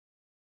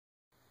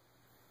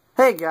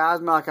Hey guys,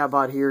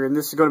 Malakibot here, and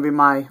this is going to be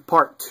my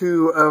part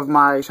 2 of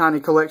my Shiny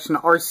Collection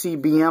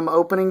RCBM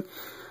opening.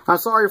 I'm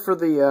sorry for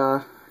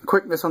the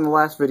quickness on the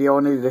last video.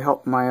 I needed to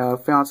help my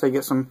fiance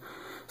get some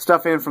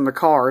stuff in from the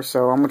car,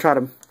 so I'm going to try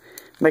to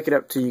make it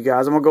up to you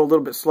guys. I'm going to go a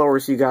little bit slower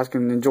so you guys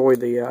can enjoy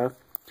the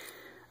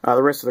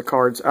rest of the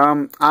cards.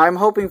 I'm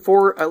hoping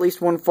for at least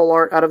one full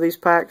art out of these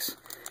packs.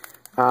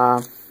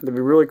 It'd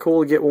be really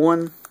cool to get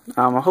one.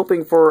 I'm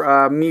hoping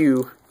for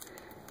Mew.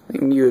 I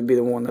think Mew would be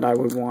the one that I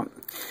would want.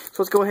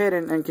 So let's go ahead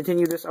and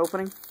continue this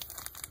opening.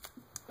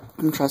 I'm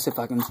going to try to see if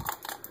I can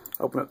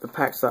open up the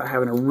packs without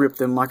having to rip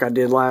them like I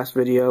did last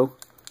video.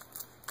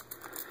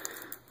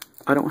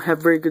 I don't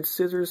have very good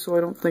scissors, so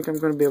I don't think I'm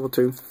going to be able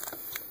to.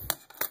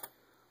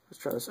 Let's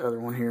try this other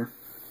one here.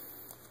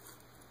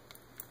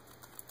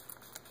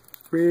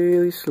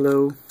 Really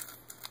slow.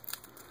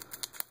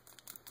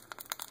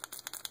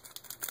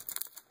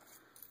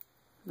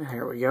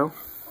 There we go.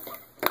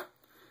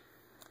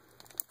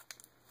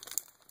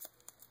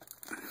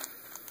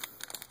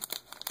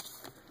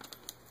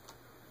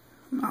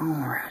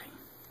 Alrighty.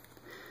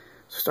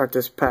 Start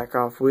this pack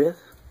off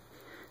with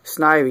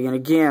Snivy, and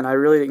again, I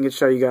really didn't get to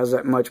show you guys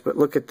that much, but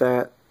look at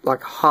that,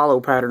 like, hollow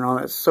pattern on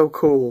it. It's so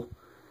cool.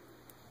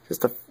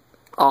 Just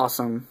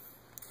awesome.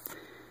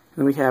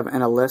 And we have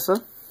an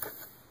Alessa.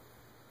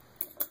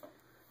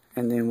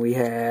 And then we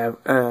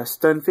have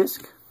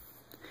Stunfisk.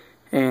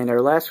 And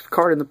our last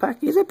card in the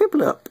pack is a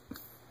Piplup.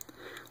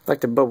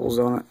 Like the bubbles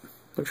on it.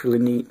 Looks really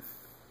neat.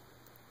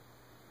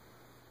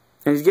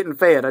 And he's getting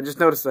fed. I just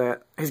noticed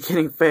that. He's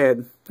getting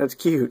fed. That's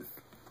cute.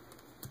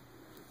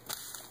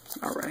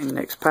 Alright,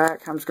 next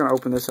pack. I'm just going to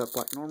open this up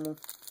like normal.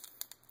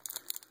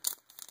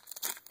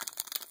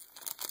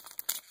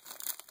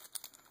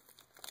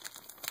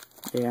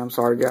 Yeah, I'm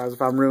sorry guys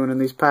if I'm ruining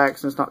these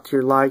packs and it's not to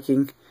your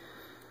liking.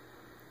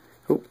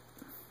 Oh,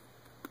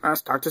 I'll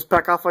start this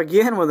pack off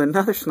again with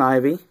another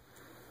Snivy.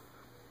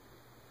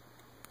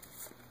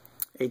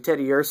 A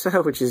Teddy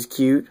Ursa, which is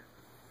cute.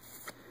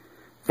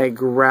 A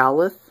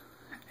Growlithe.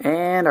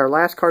 And our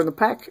last card in the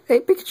pack, a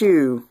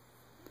Pikachu.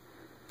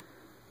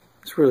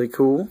 It's really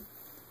cool.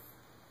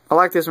 I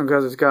like this one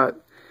because it's got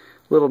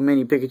little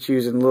mini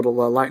Pikachus and little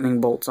lightning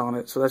bolts on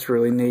it, so that's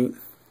really neat.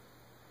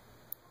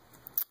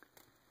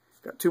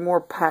 Got 2 more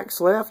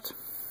packs left.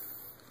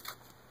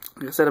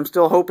 Like I said, I'm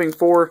still hoping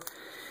for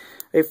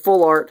a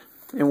full art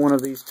in one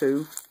of these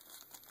two.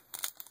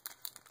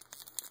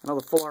 I know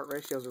the full art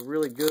ratios are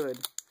really good.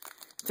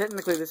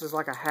 Technically, this is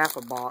like a half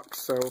a box,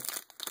 so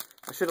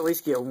I should at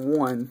least get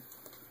one.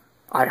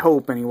 I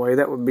hope, anyway.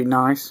 That would be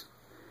nice.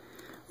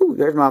 Ooh,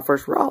 there's my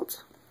first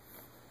Ralts.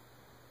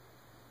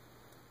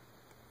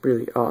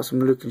 Really awesome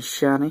looking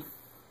shiny.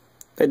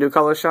 They do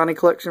call it a shiny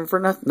collection for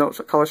nothing.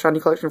 Don't call it a shiny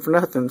collection for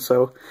nothing.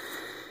 So,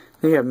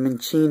 we have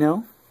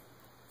Minccino,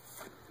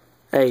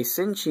 a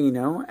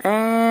Cinccino,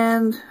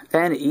 and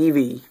an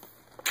Eevee.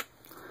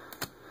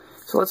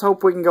 So, let's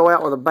hope we can go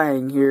out with a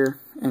bang here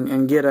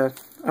and get a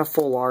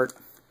full art.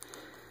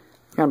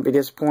 I'm going to be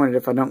disappointed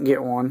if I don't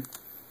get one.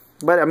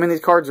 But, I mean, these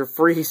cards are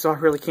free, so I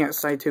really can't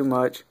say too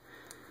much.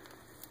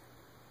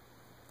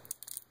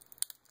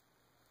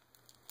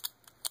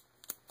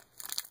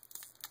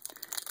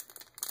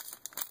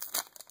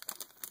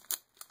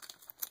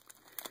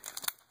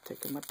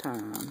 Taking my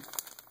time.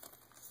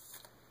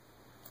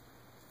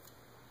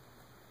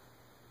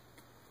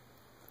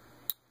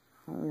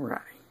 Alrighty.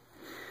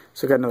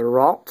 So, got another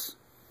Ralts.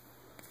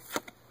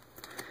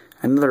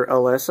 Another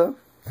Alessa.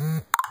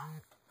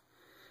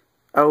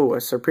 Oh,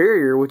 a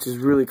Superior, which is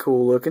really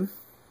cool looking.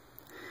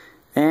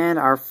 And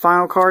our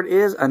final card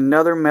is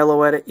another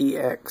Meloetta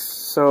EX.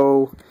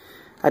 So,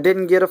 I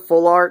didn't get a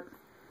full art,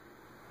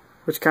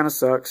 which kind of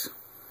sucks.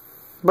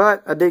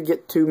 But, I did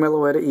get 2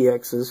 Meloetta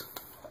EXs.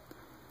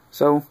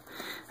 So,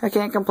 I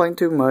can't complain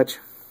too much.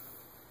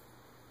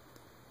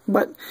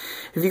 But,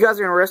 if you guys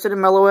are interested in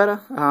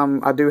Meloetta,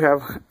 I do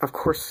have, of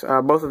course,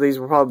 both of these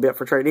will probably be up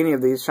for trade. Any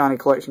of these Shiny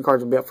Collection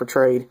cards will be up for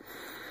trade.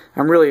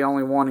 I'm really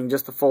only wanting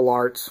just the full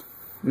arts.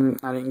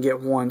 I didn't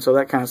get one, so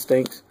that kind of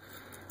stinks.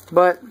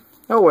 But,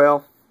 oh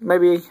well.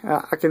 Maybe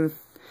I can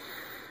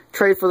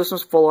trade for some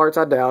full arts.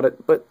 I doubt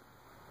it. But,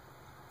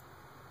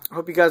 I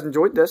hope you guys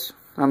enjoyed this.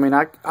 I mean,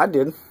 I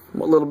did.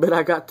 What little bit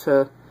I got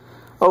to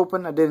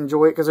open, I did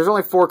enjoy it. Because there's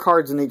only 4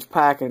 cards in each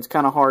pack, and it's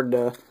kind of hard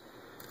to,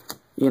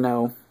 you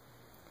know,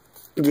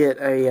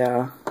 get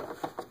a...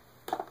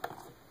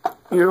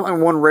 There's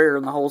only 1 rare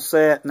in the whole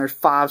set, and there's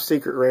 5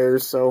 secret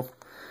rares, so...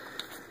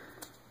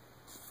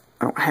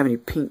 I don't have any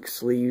pink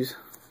sleeves.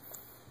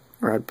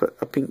 Or I'd put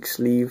a pink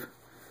sleeve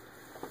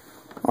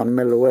on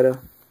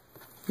Meloetta.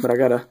 But I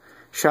got a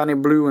shiny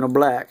blue and a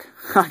black.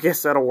 I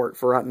guess that'll work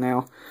for right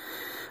now.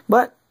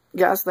 But,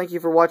 guys, thank you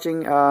for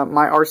watching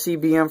my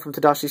RCBM from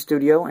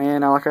TadashiStudio.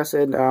 And like I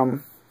said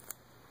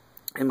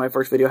in my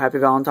first video, Happy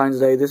Valentine's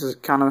Day. This is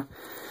kind of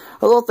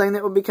a little thing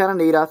that would be kind of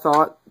neat, I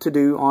thought, to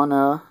do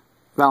on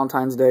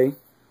Valentine's Day.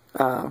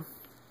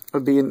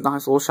 Would be a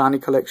nice little shiny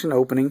collection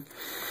opening.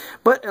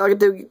 But I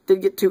did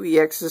get 2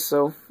 EXs,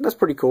 so that's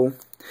pretty cool.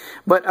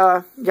 But,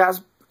 guys,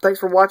 thanks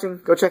for watching.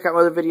 Go check out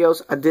my other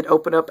videos. I did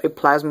open up a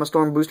Plasma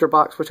Storm booster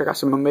box, which I got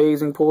some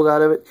amazing pulls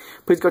out of it.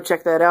 Please go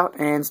check that out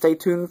and stay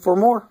tuned for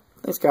more.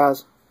 Thanks,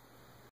 guys.